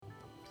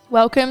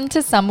Welcome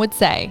to Some Would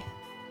Say.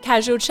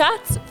 Casual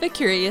chats for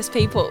curious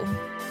people.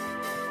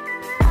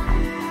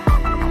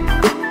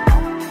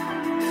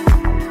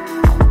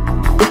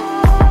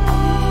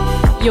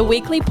 Your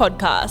weekly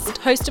podcast,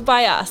 hosted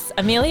by us,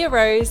 Amelia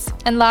Rose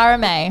And Lara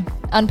May,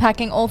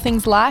 unpacking all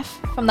things life,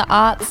 from the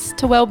arts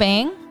to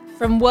well-being,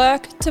 from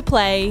work to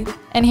play,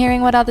 and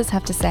hearing what others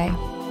have to say.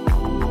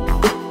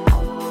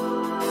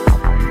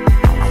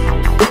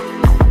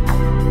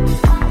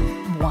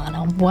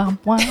 Wow.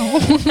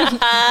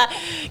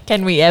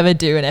 Can we ever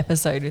do an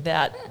episode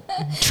without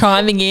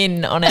chiming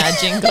in on our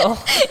jingle?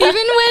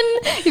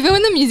 Even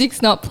when the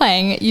music's not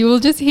playing, you will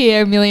just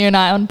hear Amelia and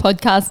I on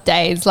podcast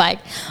days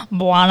like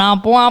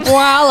bwana bwa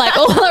bwa, like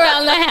all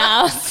around the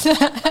house.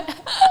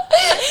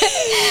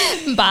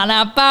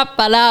 Bana ba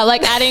ba,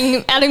 like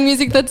adding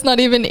music that's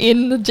not even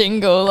in the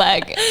jingle,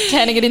 like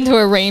turning it into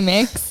a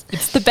remix.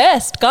 It's the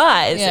best,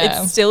 guys.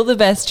 Yeah. It's still the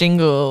best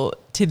jingle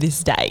to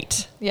this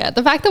date. Yeah,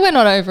 the fact that we're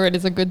not over it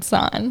is a good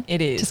sign. It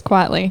is. Just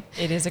quietly.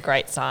 It is a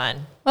great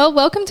sign. Well,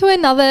 welcome to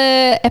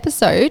another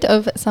episode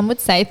of Some Would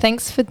Say.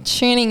 Thanks for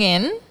tuning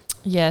in.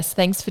 Yes,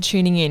 thanks for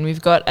tuning in.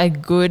 We've got a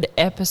good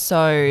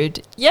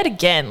episode yet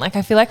again. Like,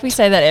 I feel like we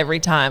say that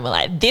every time. We're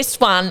like, this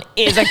one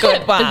is a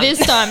good one. But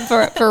this time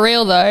for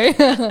real though.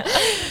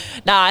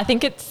 No, I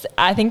think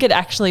it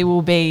actually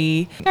will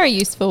be Very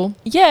useful.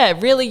 yeah,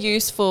 really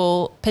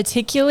useful,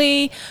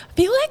 particularly I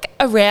feel like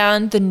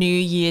around the New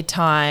Year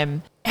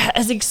time,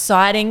 as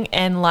exciting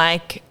and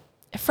like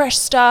fresh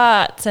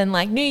starts and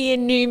like New Year,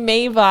 new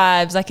me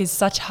vibes, like is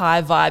such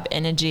high vibe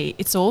energy.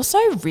 It's also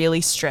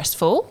really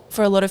stressful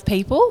for a lot of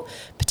people,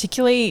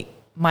 particularly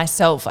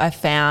myself. I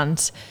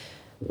found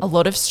a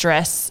lot of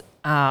stress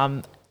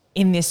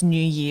in this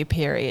New Year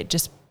period,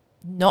 just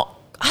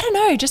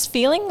just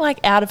feeling like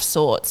out of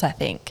sorts, I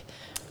think.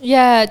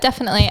 Yeah,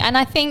 definitely. And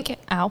I think,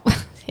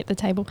 hit the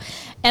table.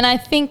 And I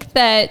think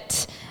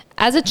that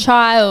as a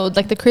child,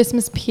 like the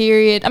Christmas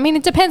period, I mean,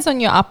 it depends on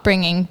your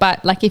upbringing,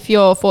 but like if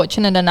you're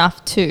fortunate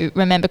enough to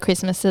remember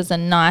Christmas as a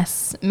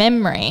nice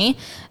memory,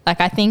 like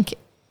I think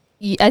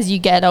as you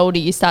get older,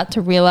 you start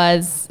to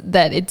realize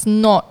that it's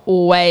not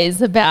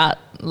always about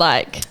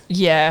like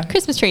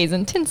Christmas trees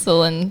and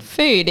tinsel and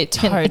food.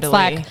 It's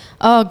like,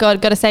 oh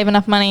God, got to save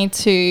enough money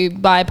to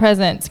buy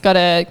presents, got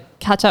to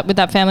catch up with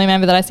that family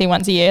member that I see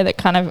once a year that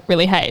kind of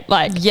really hate.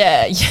 Like,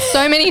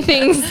 so many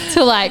things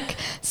to like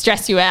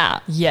stress you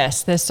out.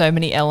 Yes, there's so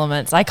many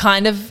elements. I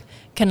kind of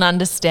can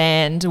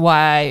understand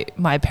why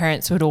my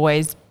parents would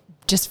always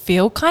just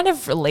feel kind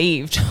of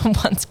relieved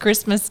once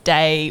Christmas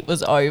Day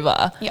was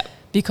over. Yep.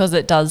 Because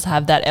it does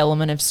have that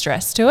element of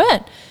stress to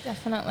it.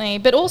 Definitely.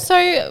 But also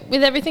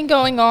with everything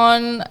going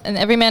on and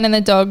every man and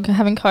their dog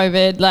having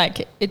COVID,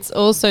 like it's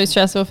also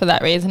stressful for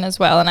that reason as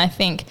well. And I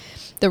think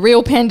the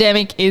real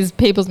pandemic is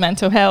people's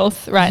mental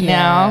health right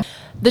now.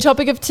 The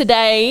topic of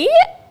today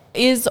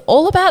is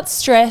all about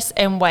stress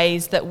and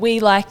ways that we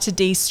like to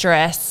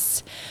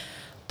de-stress.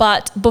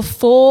 But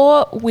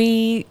before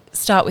we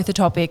start with the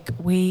topic,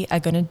 we are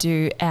going to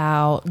do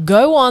our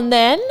Go On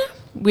Then,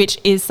 which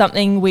is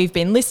something we've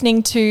been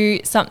listening to,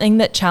 something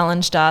that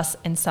challenged us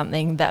and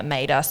something that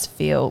made us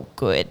feel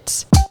good.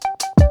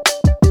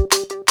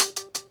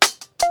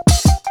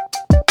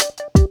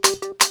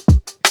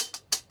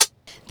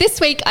 This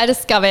week I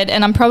discovered,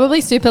 and I'm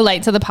probably super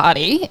late to the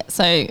party,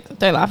 so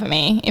don't laugh at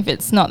me if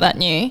it's not that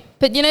new,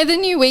 but you know the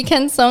new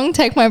Weeknd song,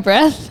 Take My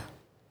Breath?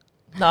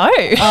 No.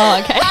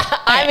 Oh, okay.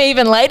 I'm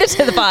even later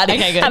to the party.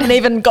 Okay, good. Haven't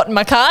even gotten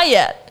my car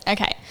yet.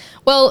 Okay.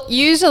 Well,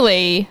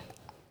 usually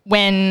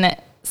when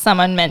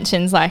someone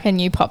mentions like a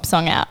new pop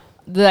song out,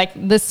 like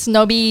the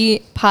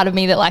snobby part of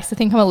me that likes to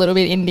think I'm a little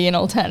bit indie and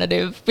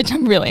alternative, which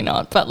I'm really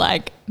not, but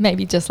like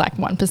maybe just like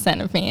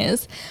 1% of me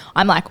is,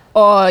 I'm like,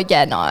 oh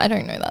yeah, no, I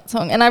don't know that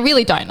song. And I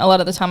really don't. A lot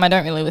of the time I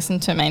don't really listen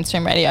to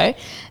mainstream radio.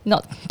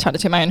 Not try to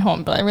toot my own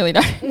horn, but I really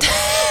don't.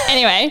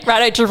 Anyway.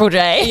 Righto, Triple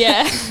J.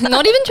 Yeah.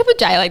 Not even Triple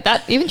J like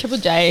that. Even Triple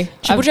J.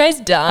 Triple J's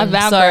done. I've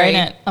outgrown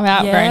it. I've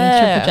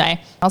outgrown Triple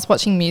J. I was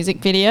watching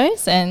music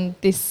videos and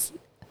this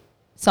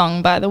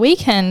song by The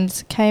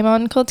Weeknd came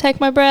on called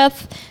Take My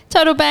Breath.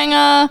 Total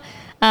banger.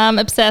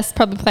 Obsessed.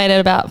 Probably played it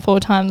about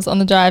 4 times on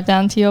the drive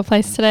down to your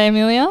place today,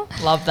 Amelia.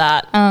 Love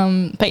that.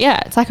 But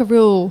yeah, it's like a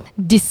real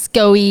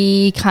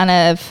disco-y kind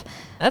of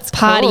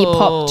party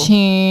pop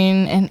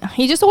tune. And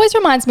he just always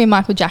reminds me of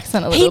Michael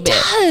Jackson a little bit. He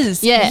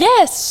does. Yeah.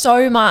 Yes,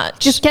 so much.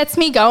 Just gets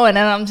me going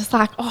and I'm just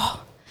like,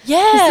 oh,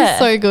 yeah. this is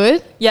so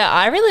good. Yeah,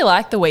 I really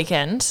like The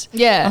Weeknd.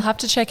 Yeah. I'll have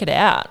to check it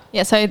out.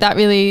 Yeah, so that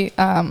really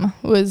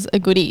was a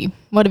goodie.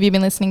 What have you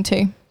been listening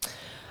to?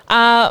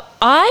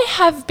 I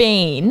have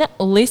been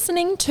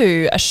listening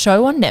to a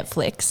show on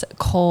Netflix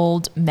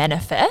called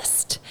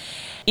Manifest.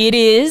 It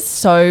is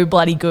so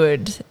bloody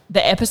good.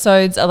 The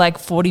episodes are like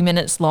 40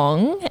 minutes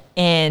long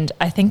and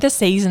I think the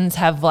seasons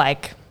have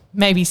like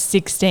maybe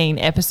 16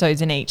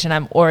 episodes in each and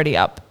I'm already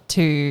up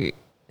to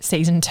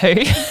season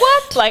 2.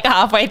 What? Like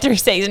halfway through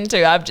season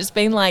 2. I've just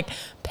been like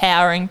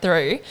powering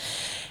through.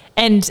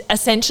 And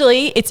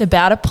essentially it's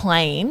about a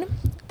plane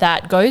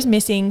that goes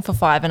missing for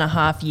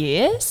 5.5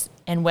 years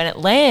And when it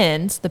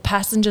lands, the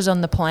passengers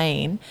on the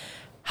plane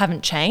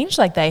haven't changed,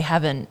 like they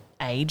haven't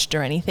aged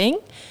or anything.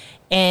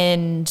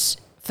 And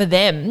for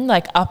them,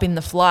 like up in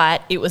the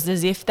flight, it was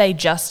as if they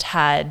just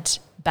had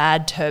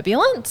bad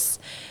turbulence.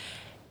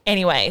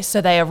 Anyway,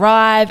 so they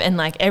arrive and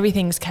like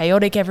everything's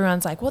chaotic.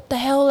 Everyone's like, what the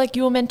hell? Like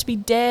you were meant to be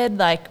dead.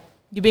 Like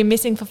you've been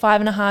missing for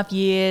 5.5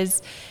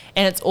 years.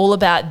 And it's all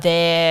about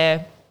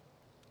their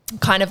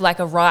kind of like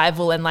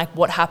arrival and like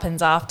what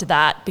happens after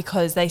that,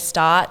 because they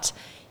start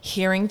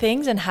hearing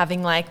things and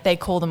having like, they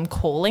call them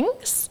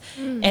callings.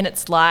 And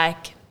it's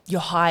like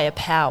your higher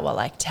power,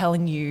 like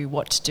telling you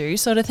what to do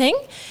sort of thing.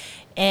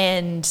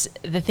 And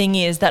the thing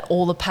is that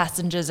all the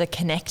passengers are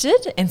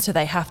connected. And so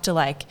they have to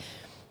like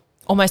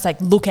almost like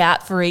look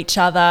out for each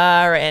other,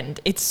 and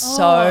it's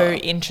so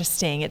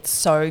interesting. It's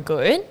so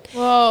good.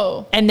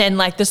 Whoa. And then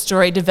like the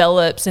story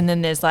develops, and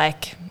then there's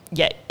like,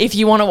 yeah, if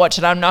you want to watch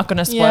it, I'm not going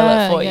to spoil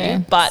it for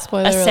you, but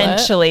Spoiler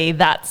essentially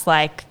that's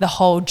like the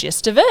whole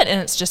gist of it. And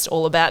it's just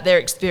all about their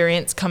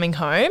experience coming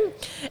home.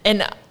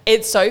 And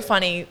it's so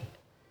funny.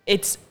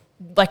 It's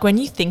like when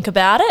you think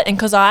about it, and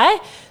because I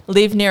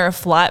live near a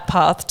flight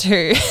path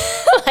too,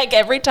 like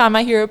every time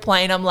I hear a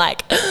plane, I'm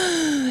like,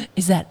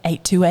 is that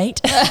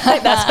 828?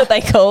 Like that's what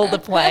they call the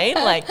plane,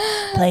 like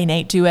plane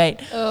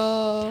 828.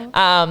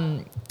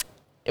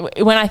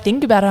 When I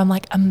think about it, I'm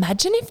like,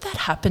 imagine if that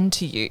happened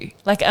to you.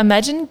 Like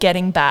imagine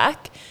getting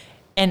back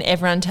and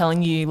everyone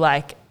telling you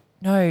like,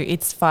 no,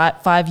 it's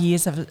 5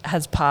 years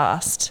has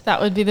passed.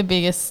 That would be the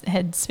biggest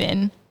head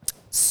spin.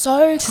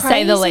 So to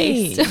say the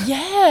least.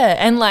 Yeah.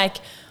 And like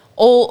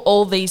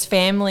all these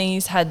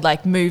families had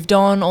like moved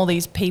on. All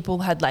these people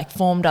had like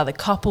formed other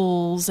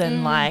couples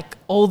and like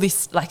all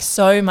this, like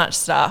so much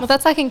stuff. Well,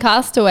 that's like in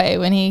Castaway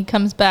when he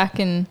comes back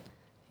and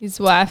his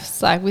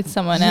wife's like with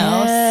someone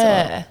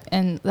else.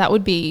 And that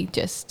would be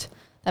just,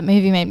 that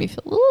movie made me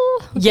feel,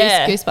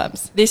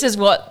 goosebumps. This is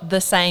what the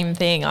same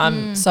thing.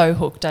 I'm so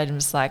hooked. I'm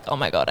just like, oh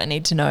my God, I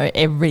need to know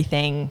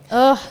everything.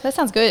 Oh, that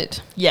sounds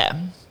good. Yeah,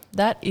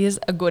 that is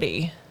a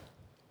goodie.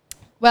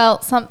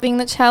 Well, something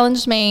that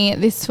challenged me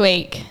this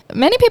week,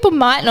 many people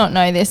might not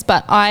know this,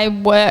 but I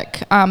work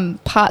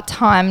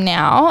part-time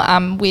now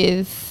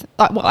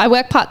I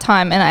work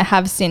part-time, and I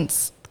have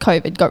since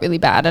COVID got really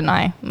bad and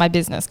my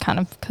business kind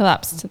of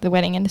collapsed, the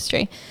wedding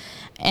industry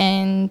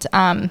and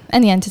the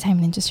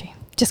entertainment industry,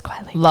 just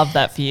quietly. Love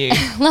that for you.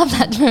 Love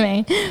that for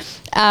me.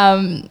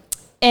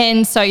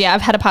 And so, yeah,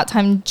 I've had a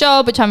part-time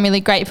job, which I'm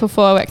really grateful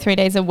for. I work 3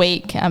 days a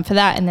week for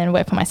that, and then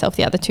work for myself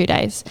the other 2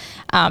 days.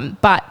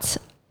 But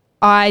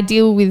I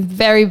deal with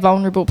very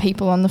vulnerable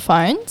people on the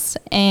phones,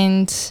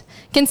 and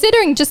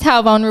considering just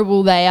how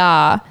vulnerable they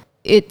are,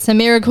 it's a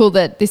miracle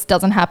that this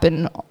doesn't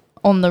happen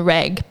on the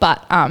reg.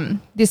 But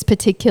this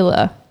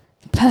particular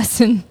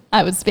person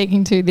I was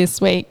speaking to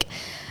this week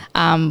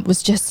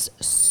was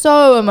just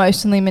so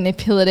emotionally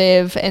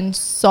manipulative and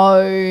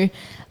so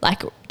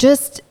like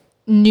just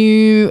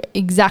knew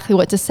exactly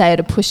what to say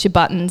to push your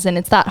buttons. And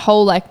it's that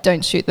whole like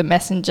don't shoot the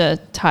messenger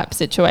type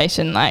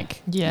situation.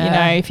 Like, you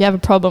know, if you have a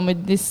problem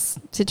with this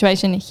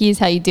situation, here's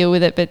how you deal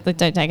with it, but like,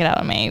 don't take it out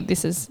on me.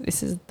 This is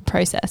the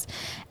process.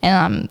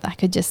 And I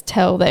could just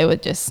tell they were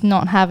just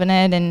not having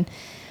it. And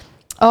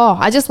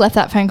I just left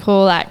that phone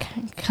call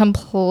like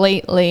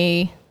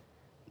completely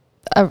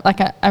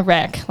a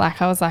wreck.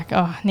 Like I was like,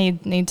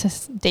 need to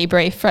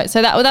debrief. Right.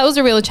 So that was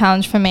a real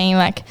challenge for me.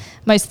 Like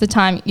most of the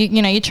time,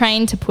 you know, you're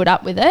trained to put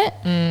up with it,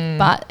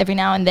 but every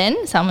now and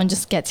then someone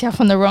just gets you off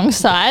on the wrong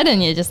side,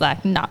 and you're just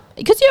like, nah,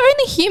 because you're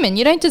only human.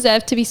 You don't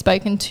deserve to be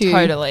spoken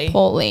to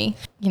poorly.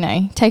 You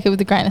know, take it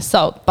with a grain of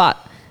salt,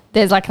 but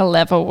there's like a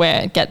level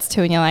where it gets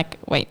to and you're like,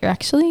 wait, you're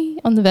actually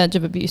on the verge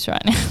of abuse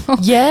right now.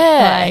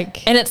 Yeah.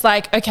 And it's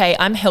like, okay,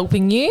 I'm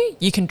helping you.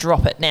 You can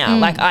drop it now.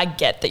 Like I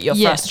get that you're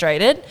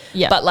frustrated,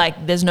 but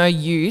like there's no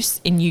use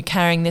in you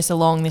carrying this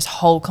along this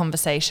whole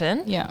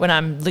conversation when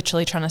I'm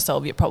literally trying to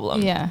solve your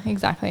problem. Yeah,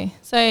 exactly.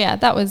 So yeah,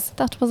 that was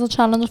a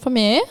challenge for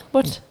me.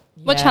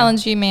 What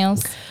challenged you,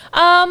 Meals?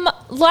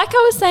 Like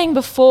I was saying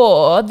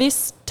before,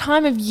 this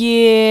time of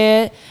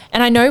year,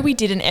 and I know we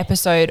did an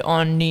episode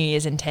on New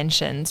Year's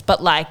intentions,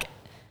 but like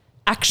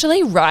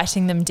actually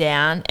writing them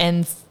down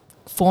and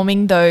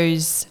forming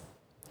those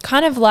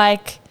kind of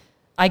like,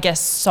 I guess,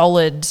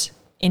 solid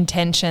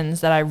intentions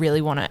that I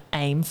really want to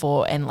aim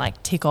for and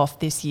like tick off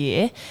this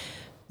year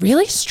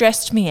really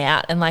stressed me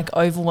out and like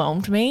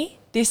overwhelmed me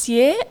this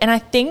year. And I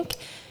think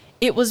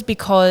it was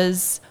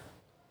because,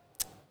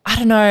 I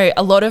don't know,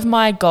 a lot of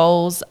my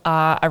goals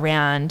are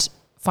around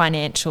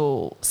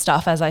financial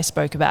stuff, as I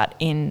spoke about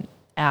in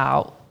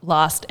our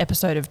last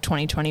episode of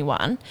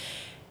 2021.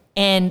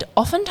 And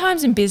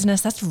oftentimes in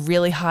business, that's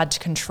really hard to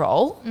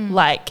control.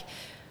 Like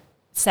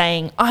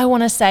saying, I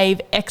want to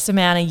save X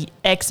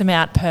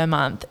amount per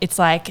month. It's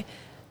like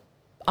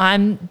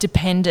I'm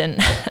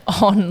dependent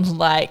on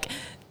like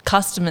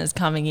customers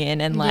coming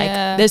in and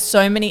like there's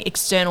so many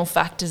external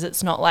factors.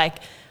 It's not like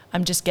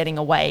I'm just getting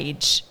a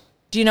wage.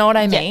 Do you know what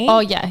I mean? Oh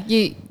yeah.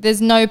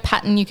 There's no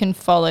pattern you can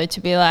follow to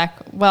be like,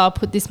 well, I'll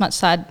put this much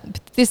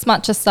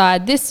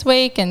aside this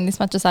week and this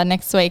much aside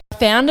next week. I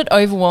found it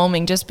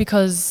overwhelming just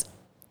because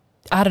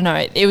I don't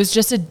know, it was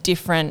just a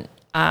different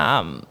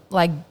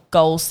like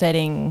goal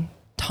setting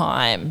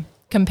time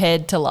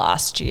compared to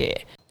last year.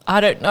 I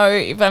don't know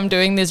if I'm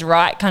doing this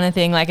right kind of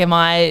thing. Like,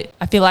 I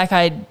feel like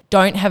I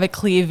don't have a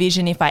clear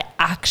vision if I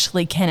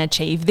actually can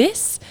achieve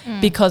this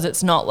because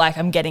it's not like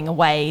I'm getting a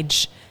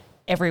wage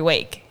every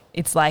week.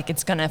 It's like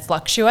it's going to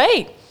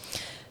fluctuate.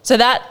 So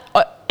that,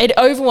 it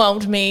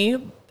overwhelmed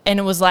me and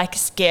it was like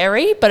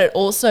scary, but it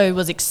also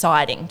was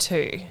exciting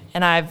too.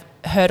 And I've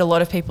heard a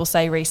lot of people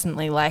say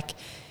recently, like,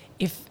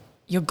 if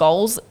your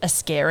goals are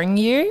scaring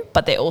you,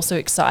 but they're also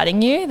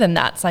exciting you, then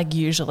that's like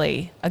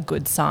usually a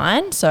good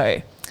sign.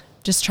 So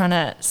just trying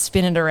to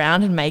spin it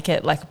around and make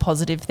it like a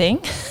positive thing.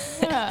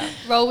 Yeah,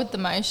 roll with the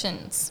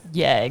motions.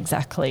 Yeah,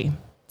 exactly.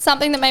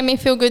 Something that made me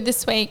feel good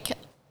this week,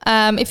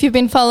 if you've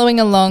been following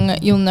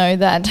along, you'll know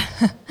that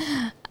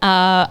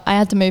I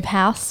had to move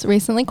house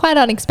recently, quite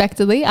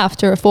unexpectedly,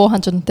 after a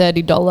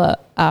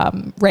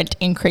 $430 rent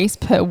increase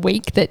per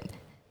week that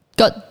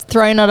got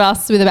thrown at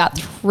us with about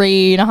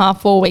 3.5,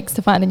 4 weeks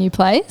to find a new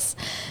place.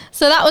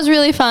 So that was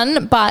really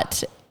fun.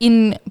 But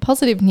in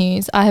positive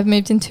news, I have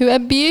moved into a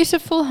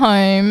beautiful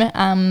home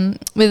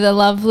with a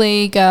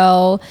lovely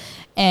girl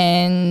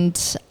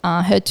and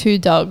her 2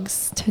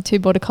 dogs, her 2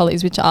 border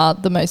collies, which are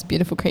the most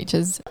beautiful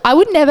creatures. I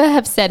would never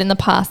have said in the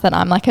past that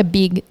I'm like a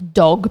big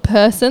dog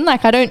person.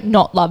 Like, I don't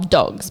not love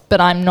dogs,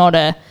 but I'm not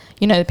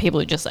the people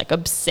who are just like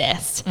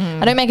obsessed.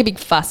 I don't make a big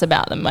fuss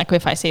about them. Like,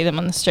 if I see them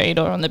on the street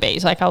or on the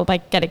beach, like I'll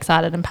like get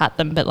excited and pat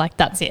them, but like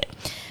that's it.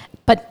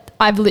 But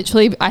I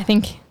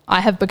think I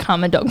have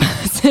become a dog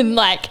person,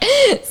 like,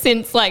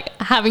 since like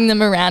having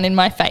them around in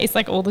my face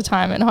like all the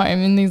time at home,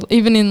 and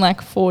even in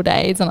like 4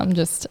 days, and I'm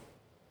just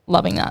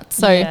loving that.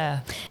 So,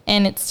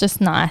 and it's just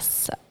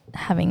nice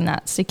having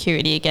that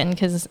security again,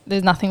 because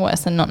there's nothing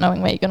worse than not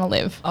knowing where you're going to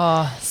live.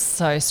 Oh,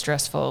 so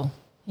stressful.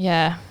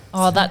 Yeah.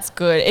 Oh, that's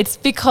good. It's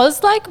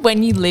because like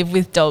when you live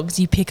with dogs,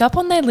 you pick up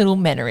on their little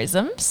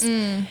mannerisms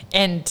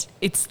and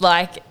it's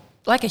like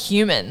a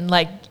human,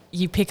 like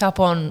you pick up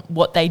on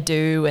what they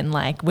do and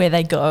like where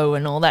they go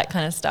and all that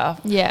kind of stuff.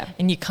 Yeah.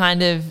 And you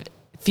kind of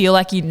feel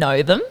like you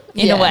know them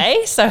in a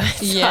way. So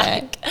it's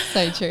like,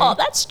 so true. Oh,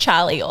 that's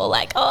Charlie, or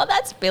like, oh,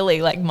 that's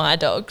Billy, like my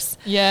dogs.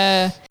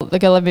 Yeah. The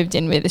girl I moved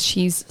in with,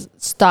 she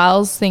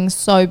styles things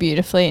so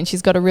beautifully and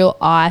she's got a real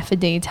eye for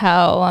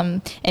detail.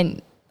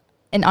 And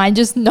I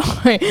just know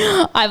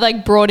I've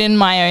like brought in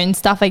my own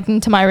stuff like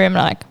into my room and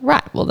I'm like,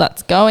 right, well,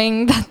 that's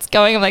going.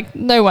 I'm like,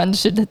 no one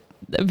should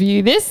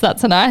view this.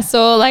 That's an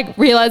eyesore. Like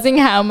realizing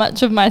how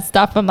much of my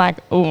stuff I'm like,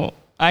 oh,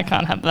 I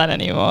can't have that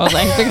anymore.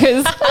 Like,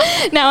 because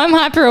now I'm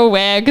hyper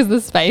aware because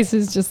the space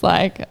is just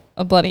like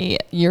a bloody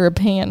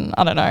European,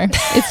 I don't know.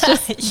 It's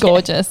just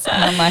gorgeous.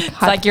 And I'm like,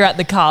 it's like you're at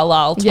the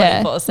Carlisle 24/7.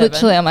 Yeah,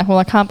 literally. I'm like, well,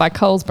 I can't buy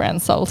Coles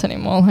brand salt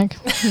anymore. Like,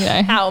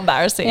 How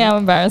embarrassing. Yeah, how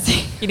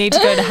embarrassing. You need to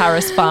go to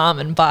Harris Farm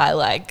and buy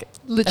like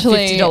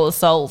literally a $50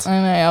 salt.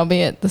 I know, I'll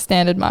be at the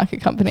Standard Market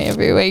Company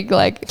every week,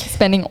 like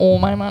spending all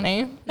my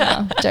money.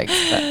 No, jokes.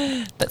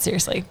 But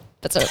seriously.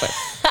 That's over.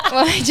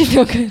 What made you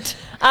feel good?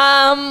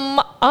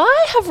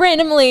 I have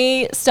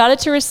randomly started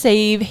to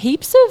receive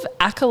heaps of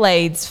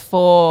accolades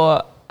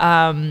for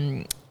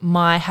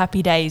my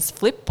Happy Days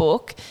flip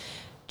book,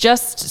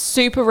 just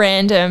super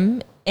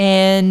random.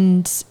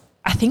 And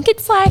I think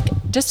it's like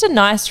just a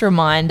nice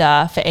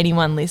reminder for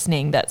anyone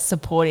listening that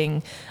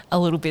supporting a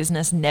little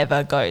business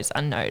never goes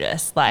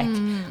unnoticed. Like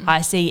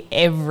I see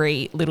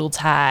every little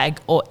tag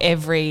or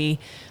every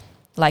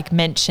like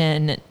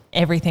mention,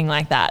 everything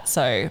like that.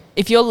 So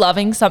if you're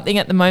loving something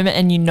at the moment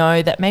and you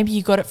know that maybe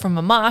you got it from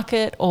a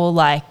market or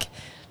like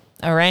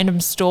a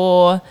random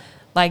store,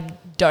 like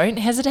don't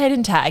hesitate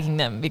in tagging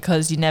them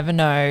because you never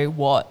know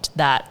what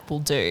that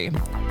will do.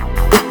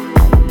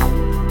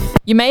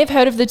 You may have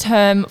heard of the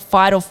term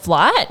fight or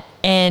flight,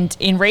 and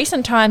in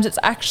recent times it's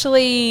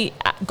actually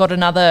got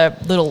another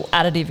little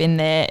additive in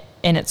there,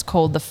 and it's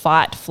called the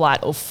fight, flight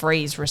or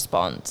freeze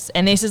response.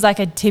 And this is like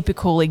a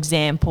typical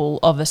example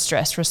of a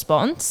stress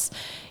response.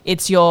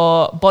 It's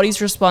your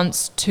body's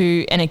response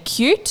to an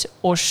acute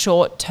or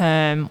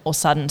short-term or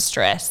sudden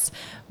stress.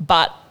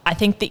 But I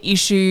think the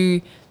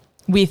issue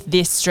with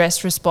this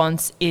stress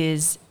response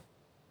is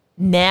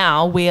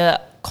now we're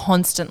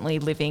constantly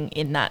living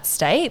in that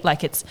state.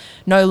 Like it's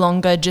no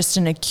longer just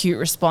an acute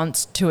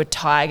response to a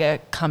tiger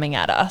coming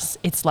at us.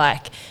 It's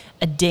like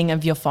a ding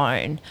of your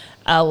phone,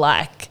 a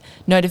like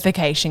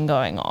notification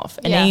going off,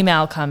 an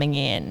email coming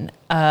in,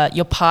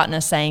 your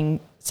partner saying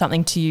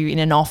something to you in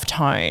an off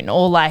tone,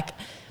 or like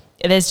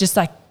there's just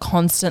like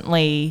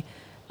constantly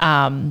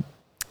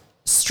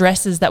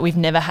stresses that we've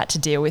never had to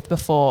deal with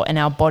before, and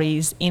our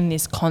body's in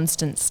this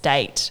constant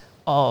state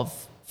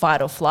of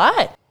fight or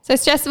flight. So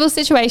stressful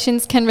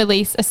situations can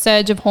release a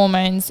surge of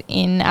hormones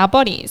in our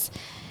bodies,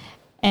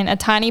 and a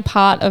tiny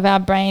part of our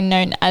brain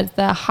known as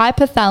the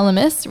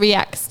hypothalamus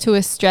reacts to a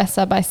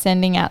stressor by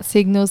sending out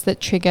signals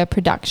that trigger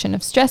production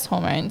of stress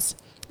hormones,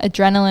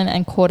 adrenaline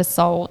and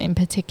cortisol in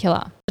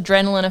particular.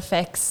 Adrenaline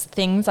affects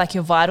things like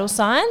your vital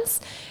signs.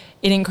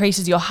 It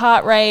increases your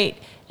heart rate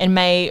and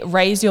may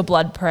raise your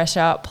blood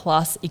pressure,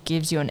 plus it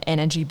gives you an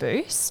energy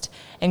boost.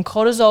 And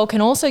cortisol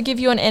can also give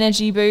you an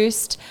energy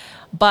boost,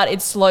 but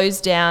it slows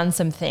down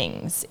some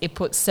things. It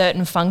puts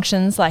certain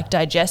functions like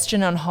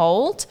digestion on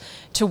hold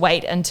to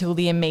wait until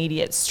the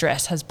immediate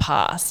stress has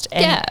passed.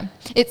 And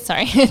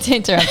Sorry to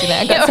interrupt you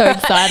there. I got so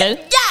excited.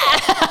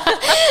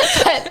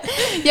 But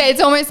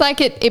it's almost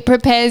like it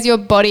prepares your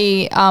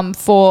body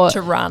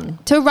to run.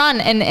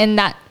 And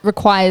that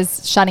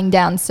requires shutting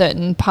down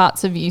certain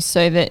parts of you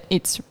so that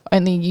it's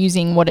only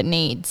using what it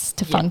needs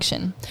to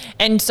function.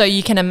 And so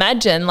you can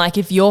imagine, like,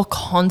 if you're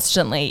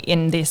constantly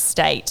in this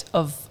state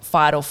of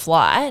fight or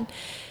flight,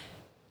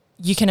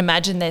 you can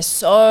imagine there's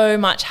so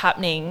much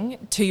happening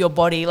to your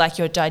body, like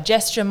your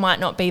digestion might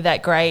not be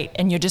that great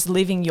and you're just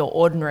living your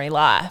ordinary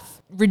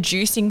life.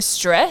 Reducing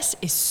stress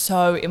is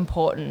so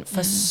important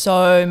for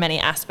so many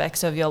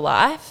aspects of your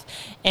life,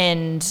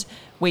 and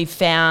we've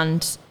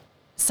found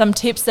some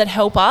tips that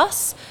help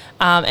us,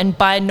 and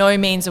by no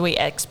means are we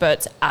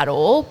experts at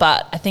all,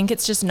 but I think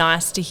it's just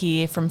nice to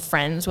hear from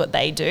friends what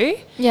they do.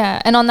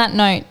 Yeah, and on that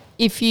note,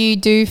 if you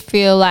do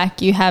feel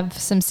like you have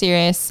some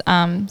serious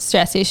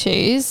stress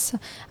issues,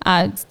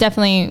 it's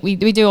definitely,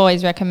 we do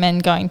always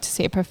recommend going to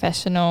see a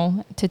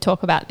professional to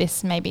talk about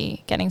this,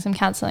 maybe getting some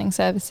counselling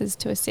services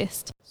to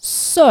assist.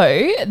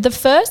 So the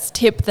first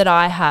tip that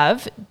I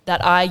have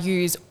that I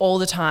use all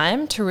the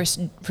time to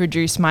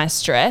reduce my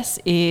stress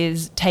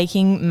is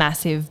taking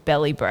massive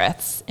belly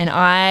breaths. And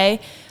I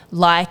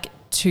like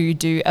to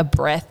do a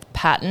breath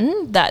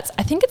pattern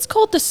I think it's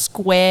called the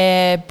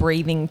square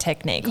breathing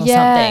technique or something.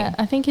 Yeah,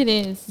 I think it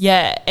is.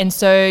 Yeah, and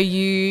so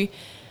you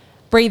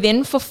breathe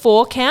in for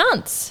 4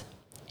 counts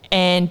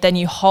and then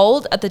you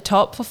hold at the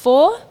top for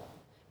 4,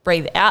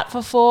 breathe out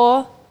for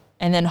 4,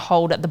 and then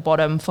hold at the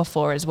bottom for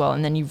 4 as well,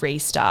 and then you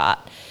restart.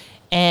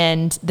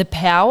 And the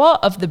power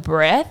of the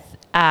breath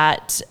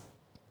at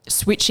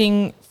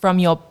switching from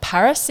your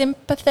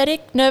parasympathetic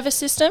nervous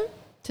system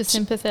to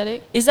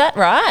sympathetic. Is that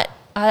right?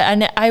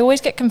 I always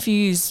get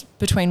confused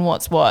between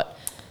what's what.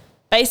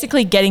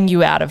 Basically getting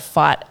you out of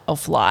fight or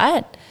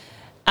flight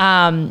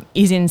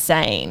is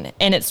insane.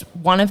 And it's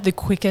one of the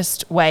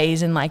quickest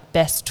ways and like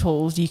best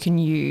tools you can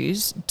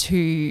use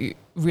to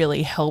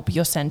really help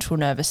your central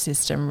nervous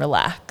system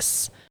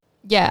relax.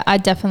 Yeah, I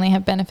definitely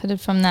have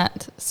benefited from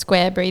that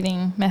square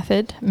breathing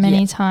method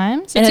many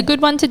times. It's a good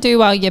one to do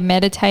while you're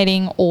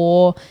meditating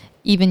or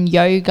even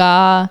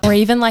yoga. Or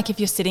even like if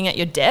you're sitting at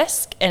your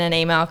desk and an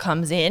email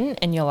comes in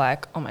and you're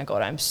like, oh my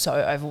God, I'm so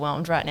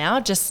overwhelmed right now.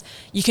 Just,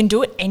 you can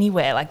do it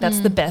anywhere. Like that's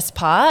the best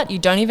part. You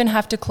don't even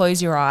have to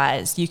close your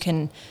eyes. You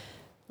can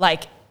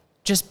like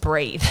just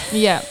breathe.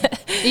 Yeah.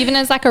 Even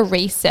as like a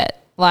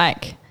reset,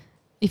 like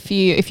if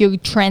you're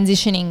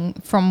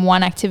transitioning from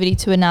one activity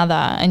to another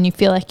and you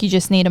feel like you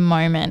just need a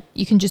moment,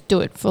 you can just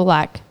do it for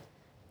like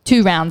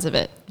 2 rounds of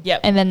it.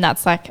 Yep. And then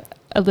that's like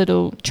a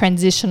little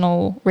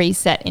transitional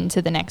reset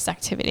into the next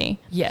activity.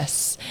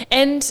 Yes.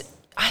 And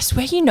I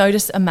swear you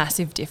notice a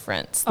massive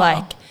difference.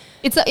 Like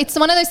it's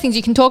one of those things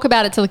you can talk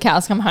about it till the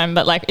cows come home,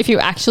 but like if you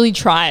actually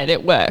try it,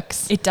 it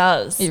works. It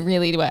does. It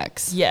really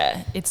works.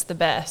 Yeah, it's the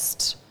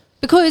best.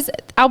 Because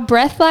our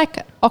breath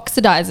like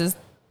oxidizes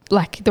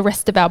like the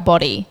rest of our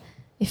body.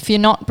 If you're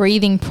not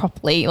breathing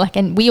properly, like,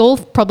 and we all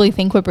probably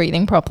think we're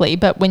breathing properly,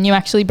 but when you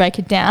actually break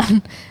it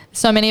down,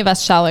 so many of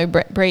us shallow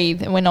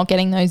breathe and we're not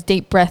getting those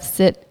deep breaths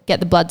that get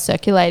the blood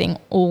circulating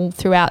all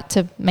throughout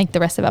to make the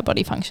rest of our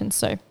body function.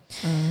 So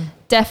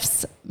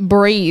deafs,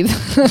 breathe.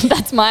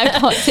 That's my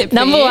hot tip.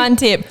 Number 1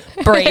 tip,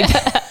 breathe.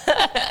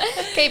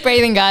 Keep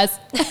breathing, guys.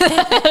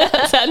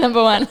 That's our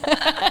number 1.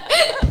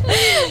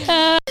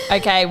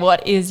 Okay,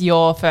 what is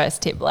your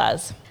first tip,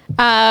 Laz?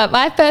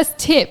 My first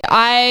tip,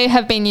 I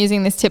have been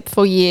using this tip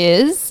for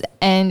years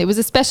and it was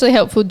especially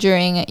helpful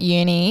during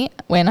uni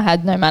when I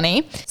had no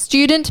money.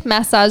 Student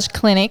massage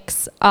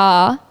clinics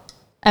are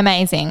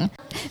amazing.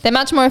 They're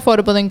much more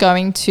affordable than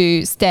going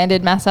to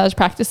standard massage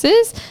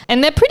practices,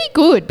 and they're pretty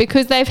good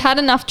because they've had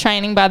enough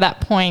training by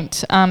that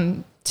point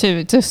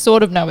to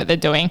sort of know what they're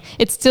doing.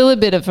 It's still a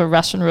bit of a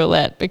Russian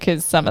roulette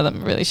because some of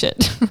them are really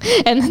shit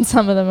and then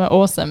some of them are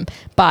awesome.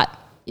 But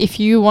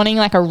if you're wanting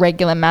like a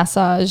regular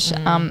massage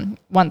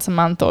once a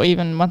month or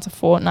even once a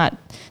fortnight,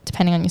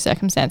 depending on your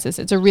circumstances,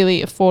 it's a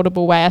really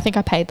affordable way. I think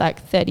I paid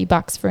like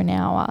 $30 for an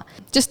hour.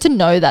 Just to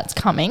know that's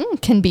coming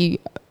can be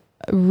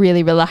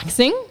really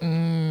relaxing.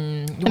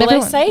 Well,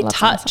 they say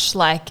touch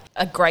like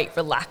a great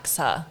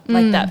relaxer,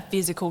 like that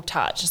physical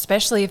touch,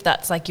 especially if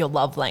that's like your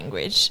love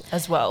language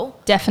as well.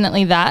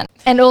 Definitely that.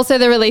 And also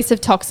the release of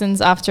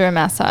toxins after a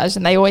massage.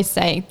 And they always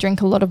say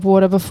drink a lot of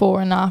water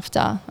before and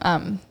after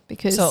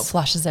because so it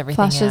flushes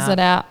everything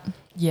out.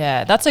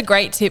 Yeah, that's a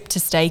great tip to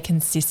stay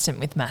consistent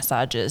with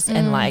massages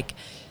and like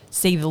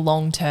see the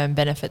long-term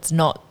benefits,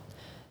 not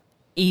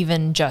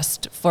even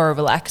just for a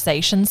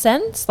relaxation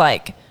sense.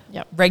 Like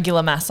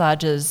regular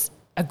massages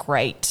are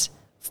great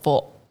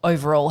for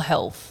overall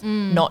health,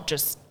 not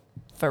just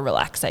for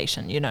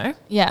relaxation, you know?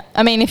 Yeah.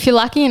 I mean, if you're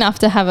lucky enough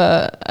to have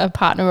a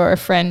partner or a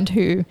friend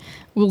who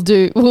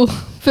will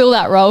fill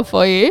that role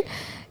for you,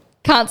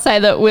 Can't say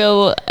that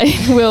we'll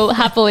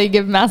happily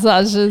give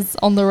massages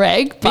on the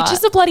reg. But Mitch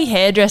is a bloody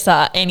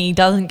hairdresser and he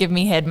doesn't give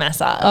me head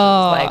massage.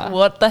 Like,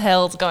 what the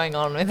hell's going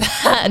on with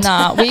that?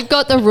 nah, we've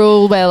got the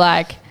rule where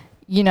like,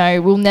 you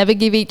know, we'll never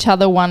give each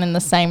other one in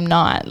the same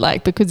night,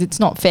 like, because it's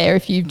not fair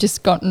if you've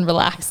just gotten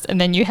relaxed and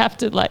then you have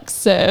to like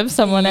serve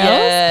someone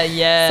else.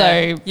 Yeah.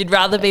 So you'd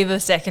rather be the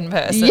second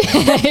person.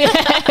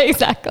 Yeah,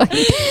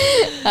 exactly.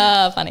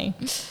 Funny.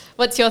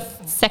 What's your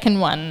second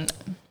one?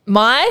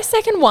 My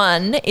second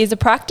one is a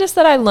practice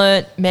that I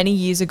learnt many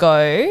years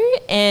ago,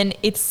 and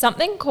it's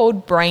something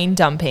called brain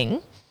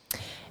dumping.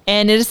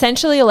 And it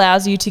essentially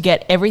allows you to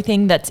get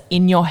everything that's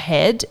in your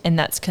head and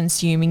that's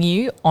consuming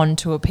you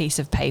onto a piece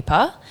of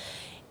paper.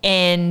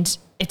 And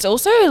it's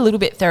also a little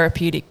bit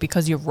therapeutic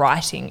because you're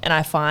writing. And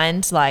I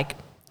find like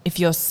if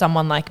you're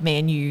someone like me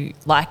and you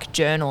like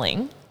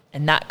journaling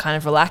and that kind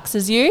of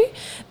relaxes you,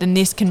 then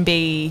this can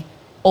be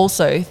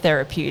also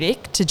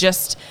therapeutic to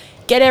just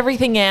get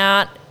everything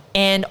out.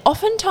 And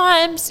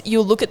oftentimes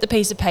you'll look at the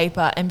piece of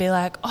paper and be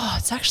like, oh,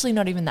 it's actually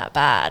not even that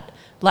bad.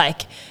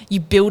 Like you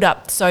build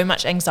up so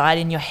much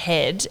anxiety in your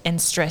head and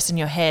stress in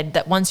your head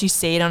that once you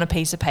see it on a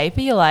piece of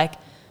paper, you're like,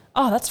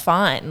 oh, that's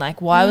fine.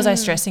 Like, why was I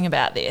stressing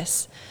about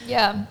this?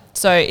 Yeah.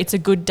 So it's a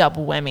good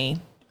double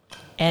whammy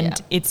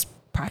and it's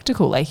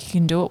practical. Like you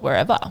can do it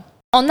wherever.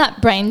 On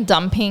that brain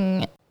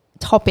dumping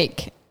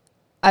topic,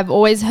 I've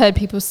always heard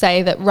people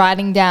say that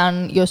writing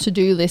down your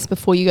to-do list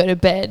before you go to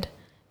bed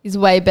is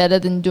way better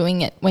than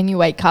doing it when you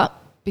wake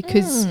up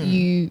because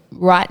you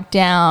write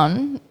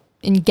down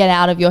and get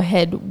out of your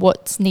head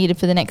what's needed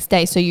for the next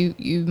day. So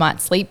you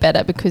might sleep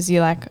better because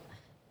you're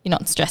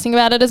not stressing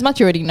about it as much.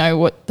 You already know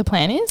what the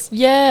plan is.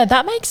 Yeah,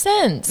 that makes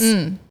sense.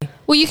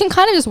 Well, you can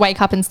kind of just wake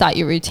up and start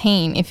your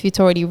routine if it's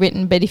already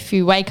written. But if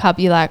you wake up,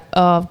 you're like,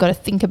 oh, I've got to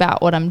think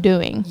about what I'm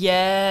doing.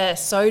 Yeah,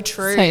 so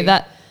true. So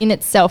that in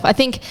itself, I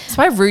think. That's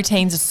why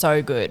routines are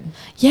so good.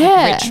 Yeah.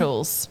 Like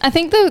rituals. I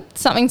think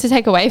something to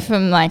take away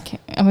from like,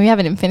 and we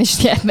haven't even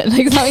finished yet, but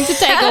like something to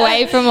take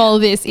away from all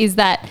this is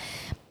that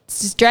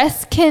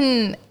stress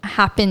can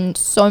happen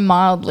so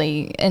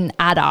mildly and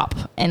add up,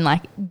 and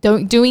like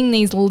doing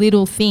these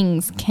little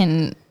things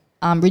can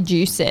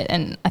reduce it.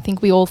 And I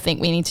think we all think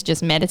we need to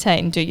just meditate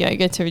and do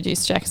yoga to reduce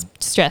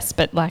stress,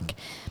 but like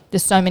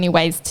there's so many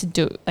ways to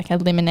do like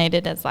eliminate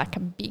it as like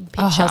a big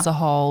picture. As a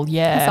whole,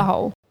 yeah. As a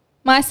whole.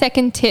 My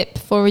second tip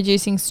for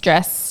reducing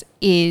stress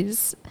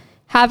is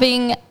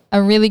having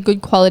a really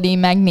good quality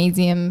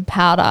magnesium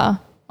powder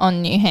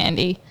on you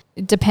handy.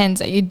 It depends.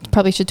 You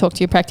probably should talk to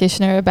your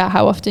practitioner about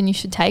how often you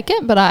should take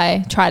it, but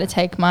I try to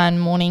take mine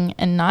morning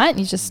and night.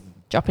 You just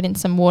drop it in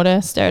some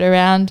water, stir it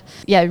around.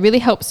 Yeah, it really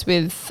helps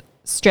with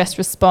stress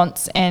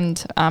response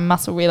and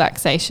muscle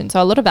relaxation.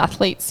 So a lot of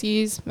athletes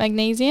use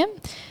magnesium.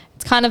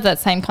 It's kind of that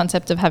same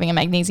concept of having a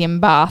magnesium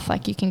bath.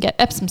 Like you can get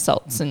Epsom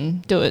salts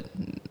and do it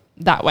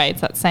that way. It's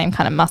that same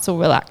kind of muscle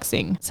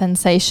relaxing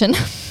sensation.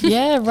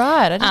 Yeah,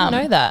 right. I didn't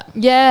know that.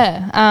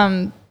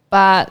 Yeah.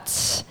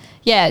 But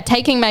yeah,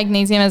 taking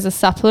magnesium as a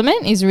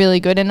supplement is really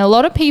good. And a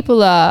lot of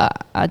people are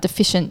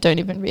deficient, don't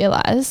even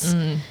realize.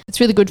 It's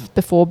really good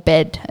before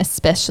bed,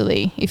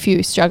 especially if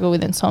you struggle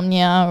with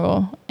insomnia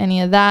or any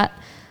of that.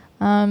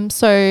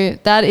 So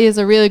that is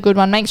a really good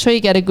one. Make sure you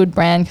get a good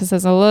brand because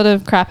there's a lot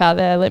of crap out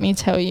there, let me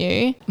tell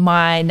you.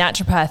 My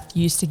naturopath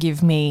used to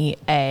give me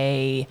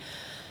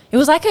it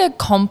was like a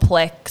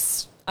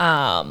complex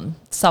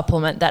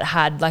supplement that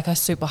had like a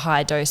super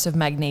high dose of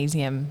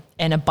magnesium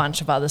and a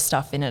bunch of other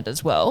stuff in it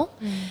as well.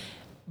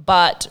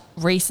 But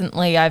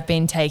recently I've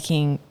been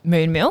taking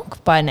Moon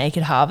Milk by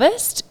Naked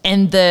Harvest,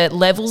 and the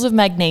levels of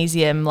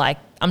magnesium, like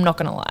I'm not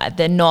going to lie,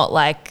 they're not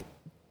like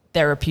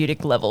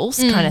therapeutic levels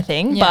kind of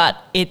thing,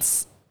 but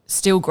it's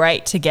still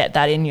great to get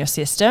that in your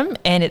system,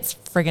 and it's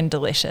friggin'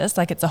 delicious.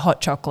 Like it's a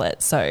hot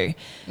chocolate. So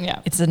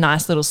it's a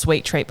nice little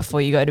sweet treat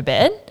before you go to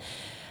bed.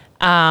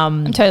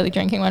 I'm totally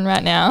drinking one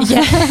right now.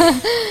 Yeah.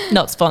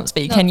 Not sponsored,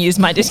 but you can use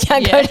my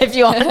discount code if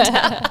you want.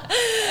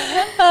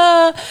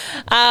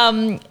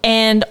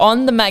 And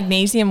on the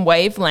magnesium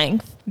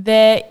wavelength,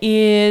 there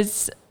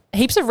is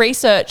heaps of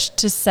research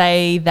to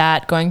say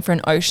that going for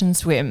an ocean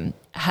swim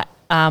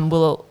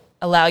will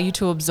allow you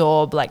to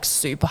absorb like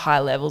super high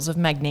levels of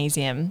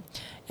magnesium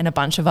and a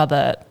bunch of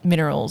other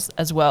minerals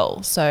as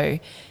well. So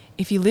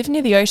if you live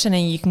near the ocean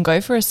and you can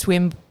go for a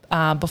swim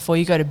before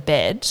you go to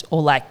bed,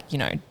 or like, you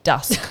know,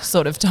 dusk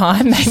sort of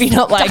time, maybe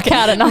not like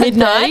out at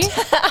midnight,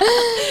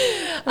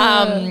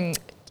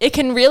 it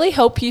can really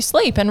help you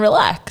sleep and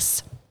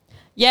relax.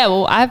 Yeah,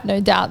 well, I have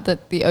no doubt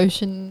that the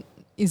ocean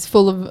is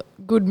full of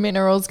good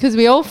minerals because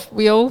we all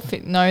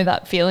know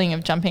that feeling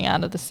of jumping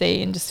out of the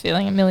sea and just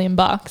feeling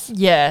 $1,000,000.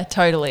 Yeah,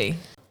 totally.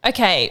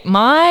 Okay,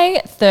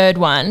 my third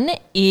one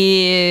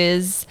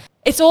is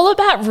it's all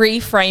about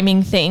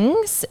reframing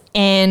things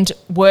and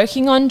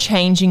working on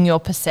changing your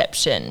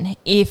perception.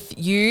 If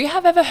you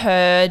have ever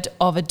heard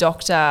of a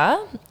doctor,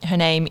 her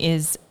name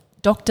is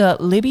Dr.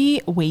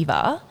 Libby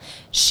Weaver.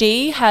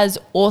 She has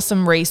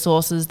awesome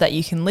resources that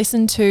you can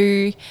listen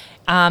to,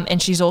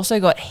 And she's also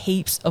got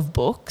heaps of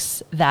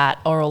books that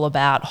are all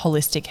about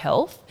holistic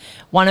health.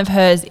 One of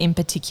hers in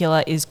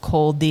particular is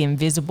called The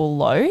Invisible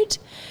Load.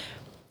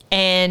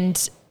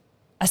 And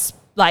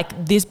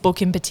like this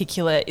book in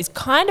particular is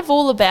kind of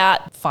all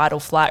about fight or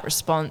flight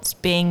response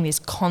being this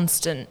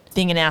constant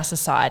thing in our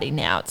society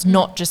now. It's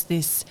not just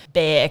this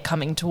bear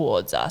coming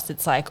towards us.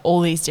 It's like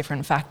all these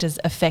different factors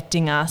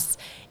affecting us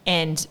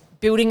and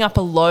building up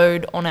a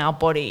load on our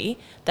body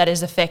that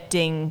is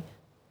affecting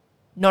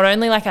not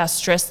only like our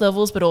stress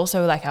levels, but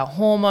also like our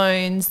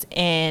hormones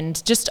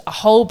and just a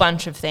whole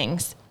bunch of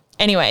things.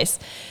 Anyways,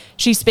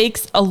 she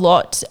speaks a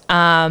lot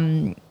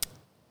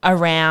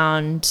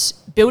around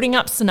building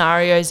up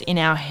scenarios in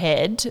our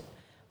head.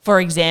 For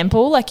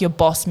example, like your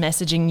boss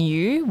messaging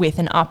you with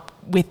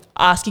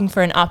asking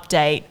for an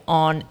update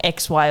on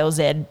X, Y, or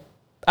Z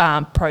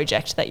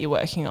project that you're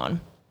working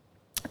on.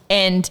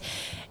 And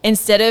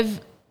instead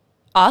of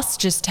us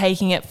just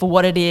taking it for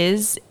what it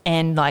is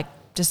and like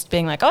just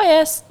being like, oh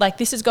yes, like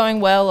this is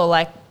going well, or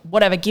like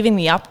whatever, giving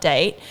the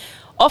update,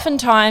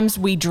 oftentimes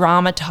we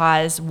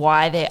dramatize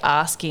why they're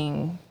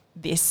asking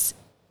this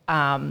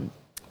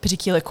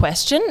particular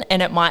question,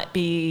 and it might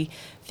be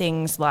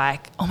things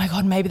like, oh my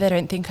God, maybe they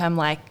don't think I'm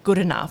like good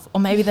enough, or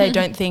maybe they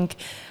don't think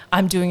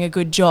I'm doing a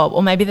good job,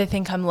 or maybe they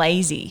think I'm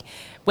lazy,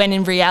 when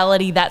in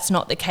reality that's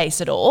not the case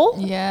at all.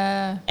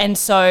 Yeah. And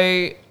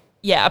so,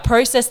 yeah, a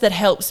process that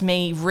helps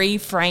me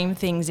reframe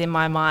things in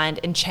my mind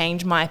and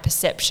change my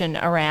perception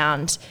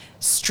around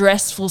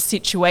stressful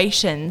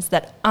situations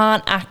that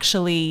aren't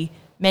actually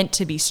meant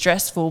to be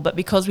stressful, but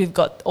because we've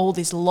got all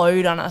this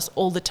load on us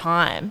all the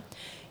time,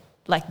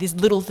 like this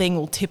little thing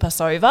will tip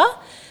us over.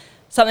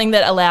 Something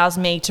that allows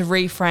me to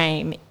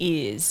reframe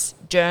is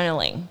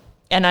journaling.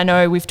 And I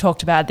know we've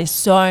talked about this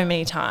so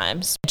many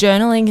times.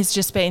 Journaling has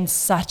just been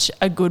such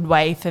a good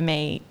way for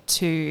me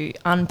to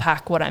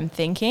unpack what I'm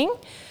thinking.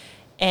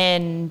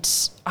 And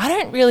I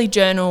don't really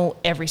journal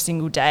every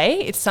single day.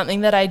 It's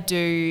something that I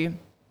do.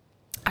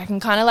 I can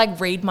kind of like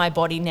read my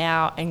body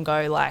now and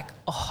go like,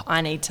 oh,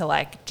 I need to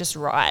like just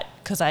write,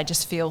 because I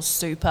just feel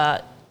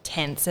super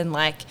tense and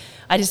like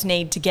I just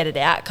need to get it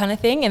out kind of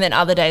thing. And then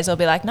other days I'll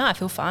be like, no, I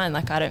feel fine.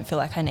 Like I don't feel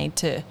like I need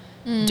to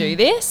do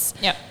this.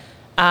 Yep.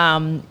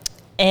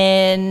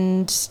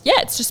 And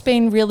yeah, it's just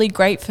been really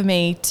great for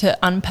me to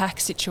unpack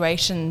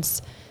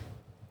situations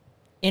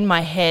in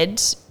my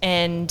head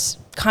and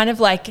kind of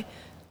like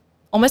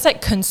almost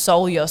like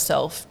console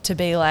yourself to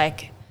be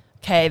like,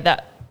 okay,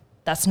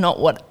 that's not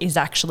what is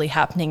actually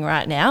happening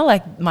right now.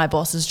 Like my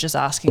boss is just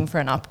asking for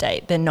an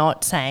update. They're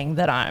not saying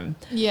that I'm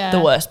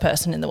the worst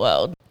person in the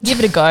world. Give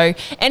it a go.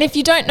 And if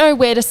you don't know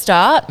where to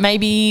start,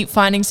 maybe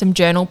finding some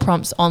journal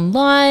prompts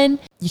online.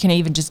 You can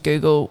even just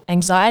Google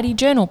anxiety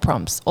journal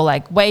prompts, or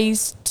like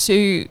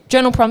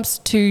journal prompts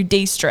to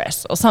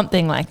de-stress, or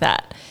something like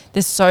that.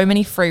 There's so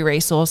many free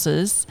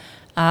resources,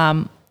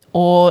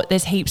 or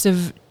there's heaps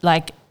of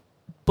like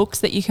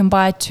books that you can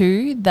buy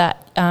too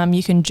that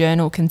you can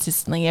journal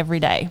consistently every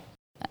day.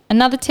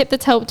 Another tip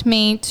that's helped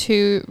me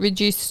to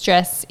reduce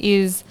stress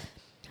is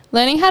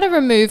learning how to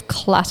remove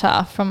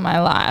clutter from my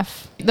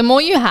life. The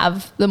more you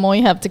have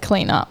to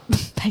clean up,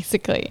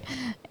 basically.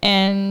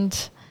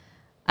 And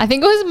I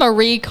think it was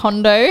Marie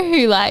Kondo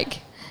who like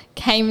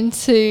came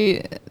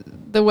into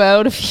the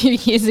world a few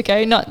years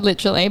ago, not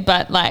literally,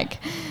 but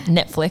like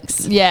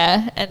Netflix.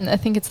 Yeah. And I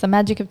think it's The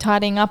Magic of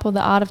Tidying Up, or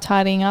The Art of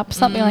Tidying Up,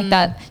 something like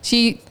that.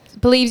 She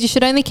believes you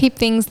should only keep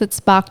things that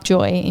spark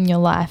joy in your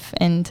life,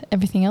 and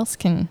everything else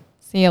can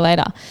see you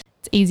later.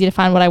 It's easy to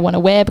find what I want to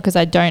wear because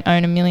I don't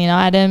own a million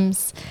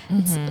items.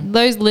 It's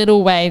those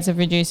little ways of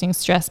reducing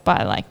stress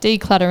by like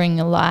decluttering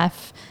your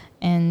life.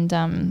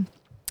 And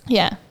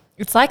yeah.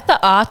 It's like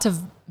the art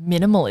of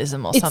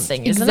minimalism or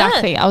something, isn't it?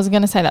 Exactly. I was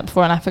going to say that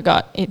before and I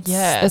forgot.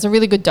 There's a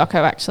really good doco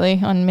actually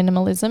on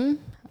minimalism.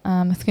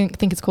 I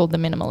think it's called The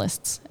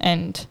Minimalists.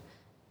 And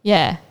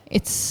yeah,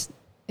 it's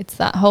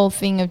that whole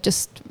thing of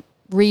just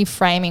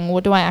reframing,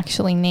 what do I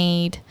actually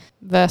need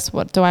versus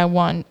what do I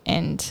want,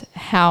 and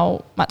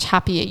how much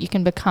happier you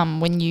can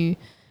become when you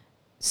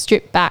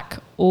strip back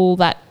all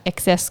that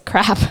excess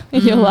crap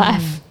in your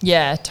life.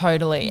 Yeah,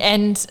 totally.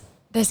 And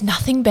there's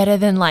nothing better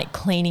than like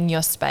cleaning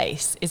your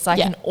space. It's like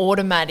an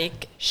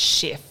automatic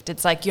shift.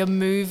 It's like you're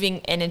moving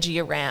energy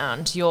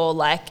around. You're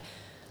like,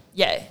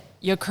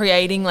 you're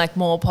creating like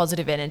more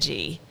positive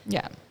energy.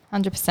 Yeah.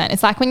 100%.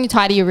 It's like when you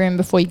tidy your room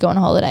before you go on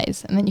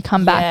holidays and then you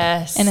come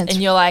back and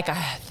you're like,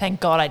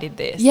 thank God I did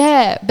this.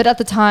 Yeah, but at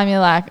the time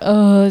you're like,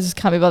 oh, I just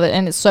can't be bothered.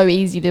 And it's so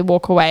easy to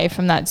walk away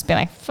from that, just being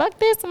like, fuck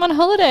this, I'm on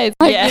holidays.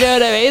 Like, you know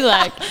what I mean?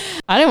 Like,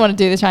 I don't want to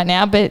do this right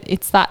now, but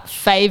it's that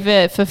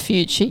favor for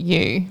future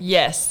you.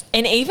 Yes.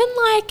 And even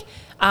like,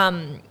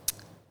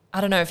 I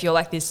don't know if you're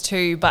like this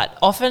too, but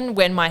often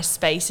when my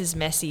space is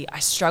messy, I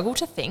struggle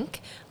to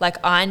think. Like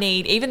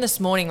even this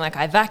morning, like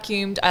I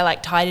vacuumed, I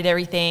like tidied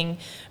everything,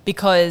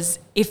 because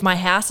if my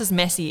house is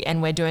messy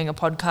and we're doing a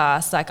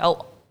podcast, like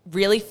I'll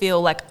really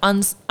feel like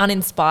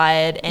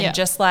uninspired and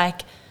just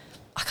like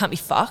I can't be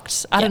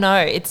fucked. I don't know.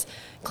 It's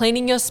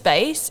cleaning your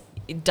space.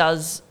 It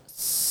does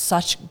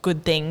such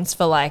good things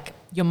for like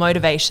your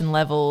motivation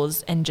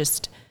levels and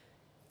just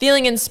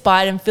feeling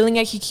inspired and feeling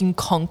like you can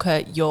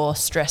conquer your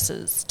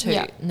stresses too,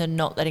 and then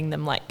not letting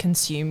them like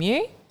consume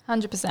you.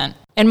 100%.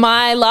 And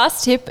my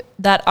last tip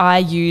that I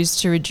use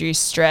to reduce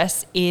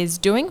stress is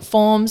doing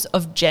forms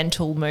of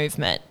gentle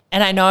movement.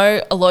 And I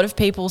know a lot of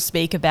people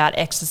speak about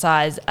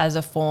exercise as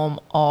a form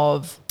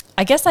of,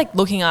 I guess, like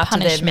looking after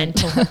punishment.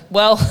 their mental.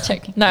 Well,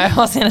 no, I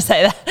was going to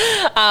say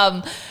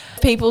that.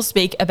 People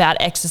speak about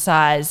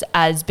exercise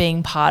as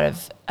being part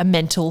of a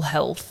mental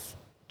health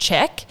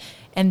check,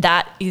 and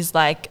that is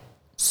like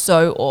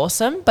so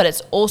awesome. But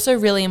it's also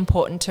really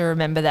important to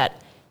remember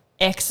that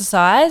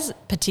exercise,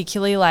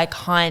 particularly like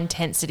high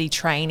intensity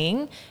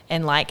training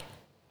and like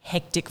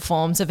hectic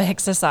forms of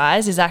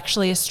exercise, is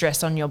actually a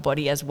stress on your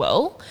body as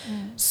well.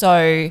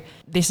 So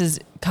this is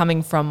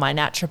coming from my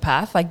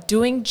naturopath, like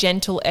doing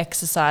gentle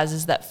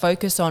exercises that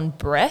focus on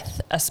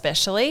breath,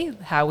 especially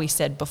how we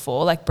said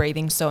before, like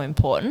breathing's so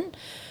important.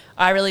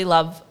 I really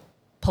love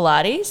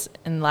Pilates,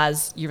 and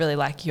Laz, you really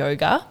like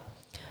yoga.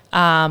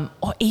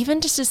 Or even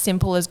just as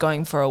simple as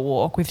going for a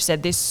walk. We've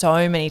said this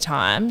so many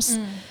times,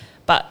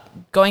 but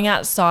going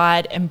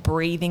outside and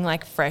breathing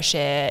like fresh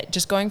air,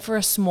 just going for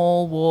a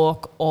small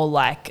walk, or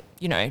like,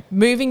 you know,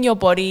 moving your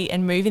body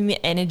and moving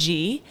the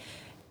energy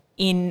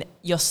in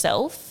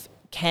yourself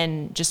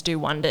can just do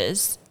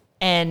wonders.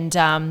 And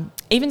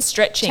even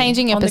stretching,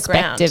 changing your on the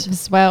perspective ground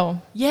as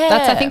well.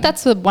 Yeah. I think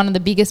that's one of the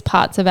biggest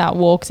parts about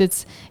walks.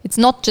 It's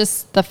not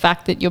just the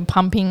fact that you're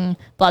pumping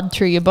blood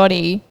through your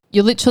body.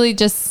 You're literally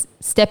just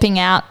stepping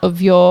out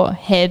of your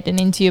head and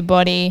into your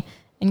body,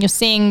 and you're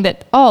seeing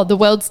that, oh, the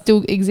world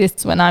still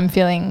exists when I'm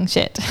feeling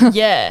shit.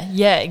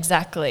 Yeah,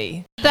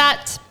 exactly.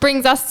 That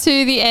brings us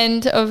to the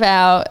end of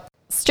our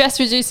stress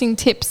reducing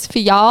tips for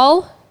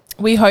y'all.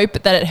 We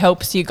hope that it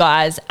helps you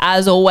guys.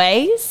 As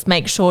always,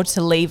 make sure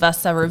to leave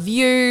us a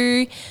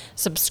review,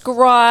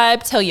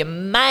 subscribe, tell your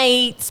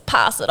mates,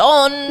 pass it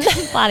on.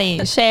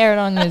 Bloody share it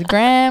on your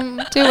gram.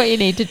 Do what you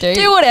need to do.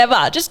 Do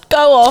whatever. Just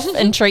go off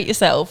and treat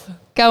yourself.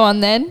 Go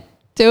on then.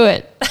 Do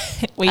it.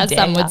 We as dare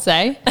some ya. would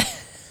say.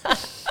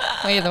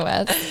 We're the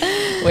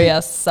worst. We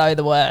are so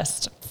the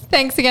worst.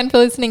 Thanks again for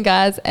listening,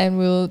 guys, and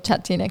we'll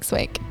chat to you next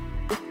week.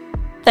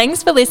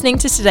 Thanks for listening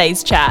to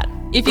today's chat.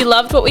 If you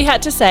loved what we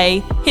had to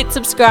say, hit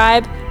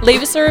subscribe,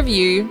 leave us a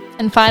review.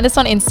 And find us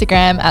on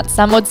Instagram at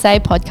Some Would Say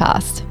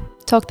Podcast.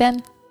 Talk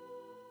then.